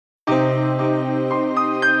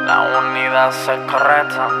La unidad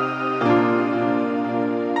secreta.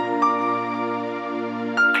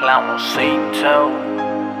 Clownsiito.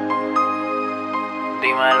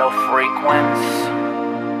 Dímelo, FreeQuence.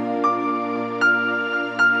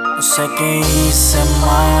 No sé qué hice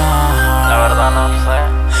mal. La verdad no sé.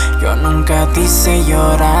 Yo nunca te hice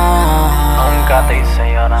llorar. Nunca te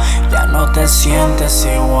hice llorar. Ya no te sientes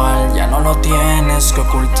igual, ya no lo tienes que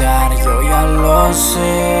ocultar. Yo ya lo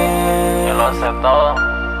sé. Yo lo sé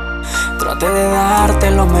todo. Traté de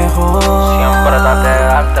darte lo mejor. Siempre traté de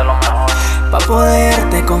darte lo mejor. Pa'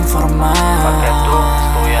 poderte conformar. Pa' que tú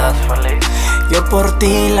estuvieras feliz. Yo por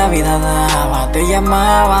ti la vida daba, te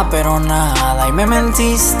llamaba pero nada y me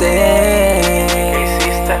mentiste. ¿Qué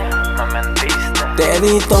hiciste? Me mentiste. Te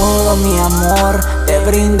di todo mi amor, te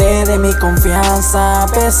brindé de mi confianza. A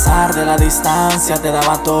pesar de la distancia, te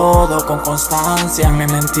daba todo con constancia. Me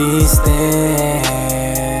mentiste,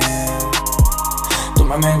 tú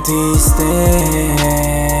me mentiste.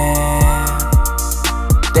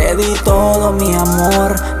 Te di todo mi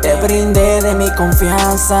amor, te brindé de mi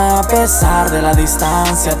confianza. A pesar de la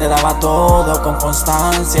distancia, te daba todo con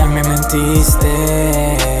constancia. Me mentiste,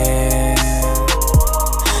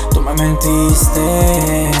 tú me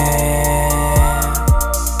mentiste.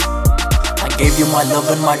 I gave you my love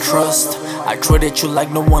and my trust. I treated you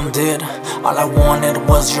like no one did. All I wanted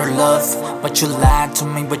was your love, but you lied to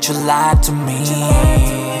me, but you lied to me.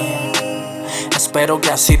 Espero que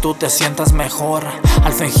así tú te sientas mejor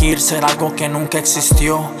al fingir ser algo que nunca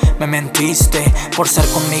existió. Me mentiste por ser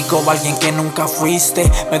conmigo alguien que nunca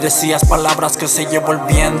fuiste. Me decías palabras que se llevó el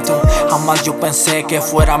viento. Jamás yo pensé que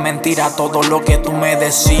fuera mentira todo lo que tú me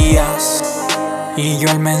decías. Y yo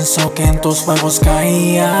el menso que en tus juegos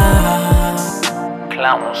caía.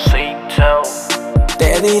 Clownsiito.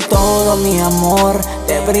 Te di todo mi amor,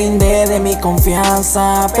 te brindé de mi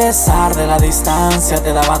confianza. A pesar de la distancia,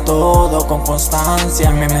 te daba todo con constancia.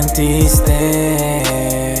 Me mentiste,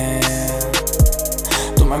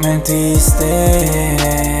 tú me mentiste.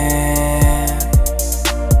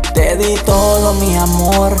 Te di todo mi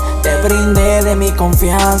amor, te brindé de mi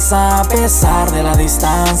confianza. A pesar de la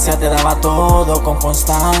distancia, te daba todo con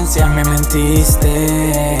constancia. Me mentiste,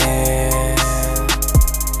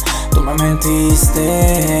 tú me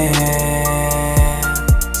mentiste.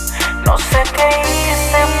 No sé qué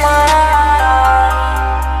hice mal,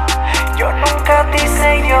 yo nunca te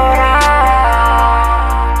hice llorar.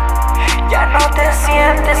 Ya no te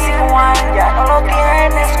sientes igual, ya no lo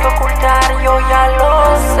tienes que ocultar. Yo ya lo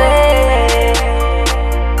sé.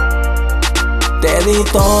 Te di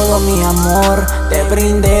todo mi amor, te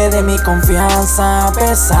brindé de mi confianza. A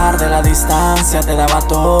pesar de la distancia, te daba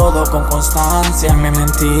todo con constancia. Me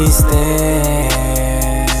mentiste,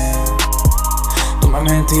 tú me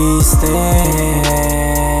mentiste.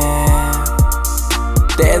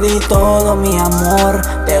 Te di todo mi amor,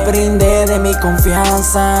 te brindé de mi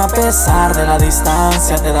confianza. A pesar de la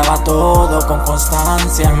distancia, te daba todo con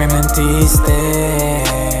constancia. Me mentiste,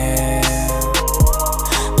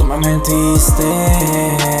 tú me mentiste.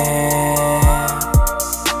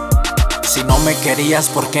 Si no me querías,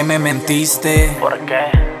 ¿por qué me mentiste? ¿Por qué?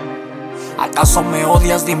 ¿Acaso me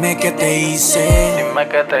odias? Dime qué te hice. Dime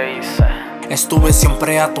qué te hice. Estuve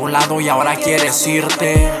siempre a tu lado y ahora quieres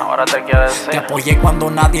irte. Ahora te quieres ir. Te apoyé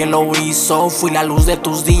cuando nadie lo hizo. Fui la luz de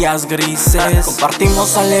tus días grises.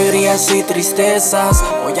 Compartimos alegrías y tristezas.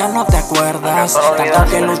 Hoy ya no te acuerdas.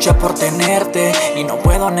 Tanto que luché por tenerte y no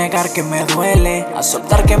puedo negar que me duele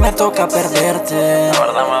aceptar que me toca perderte. La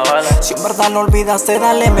verdad me duele. Si en verdad lo olvidaste,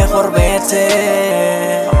 dale, mejor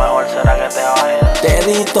vete. Lo mejor será que te vayas. Te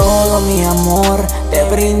di todo mi amor, te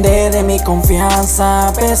brindé de mi confianza.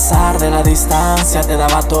 A pesar de la distancia, te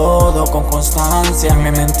daba todo con constancia.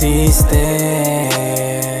 Me mentiste,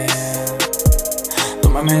 tú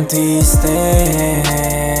me mentiste.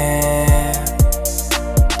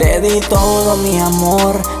 Te di todo mi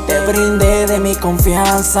amor, te brindé de mi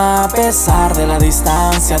confianza. A pesar de la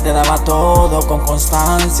distancia, te daba todo con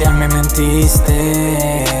constancia. Me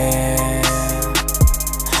mentiste,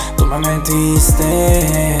 tú me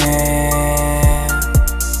mentiste.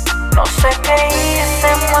 No sé qué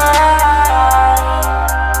hice mal,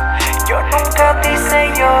 yo nunca te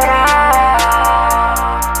hice llorar.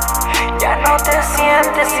 Ya no te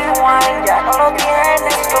sientes igual, ya no lo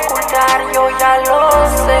tienes que ocultar. Yo ya lo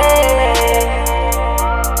sé.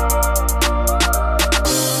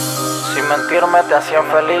 Sin mentirme te hacía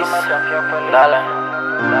feliz. Dale.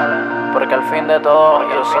 Porque al fin de todo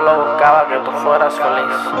yo solo buscaba que tú fueras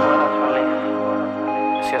feliz.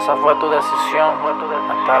 Si esa fue tu decisión,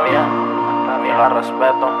 está bien, yo la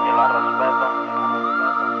respeto.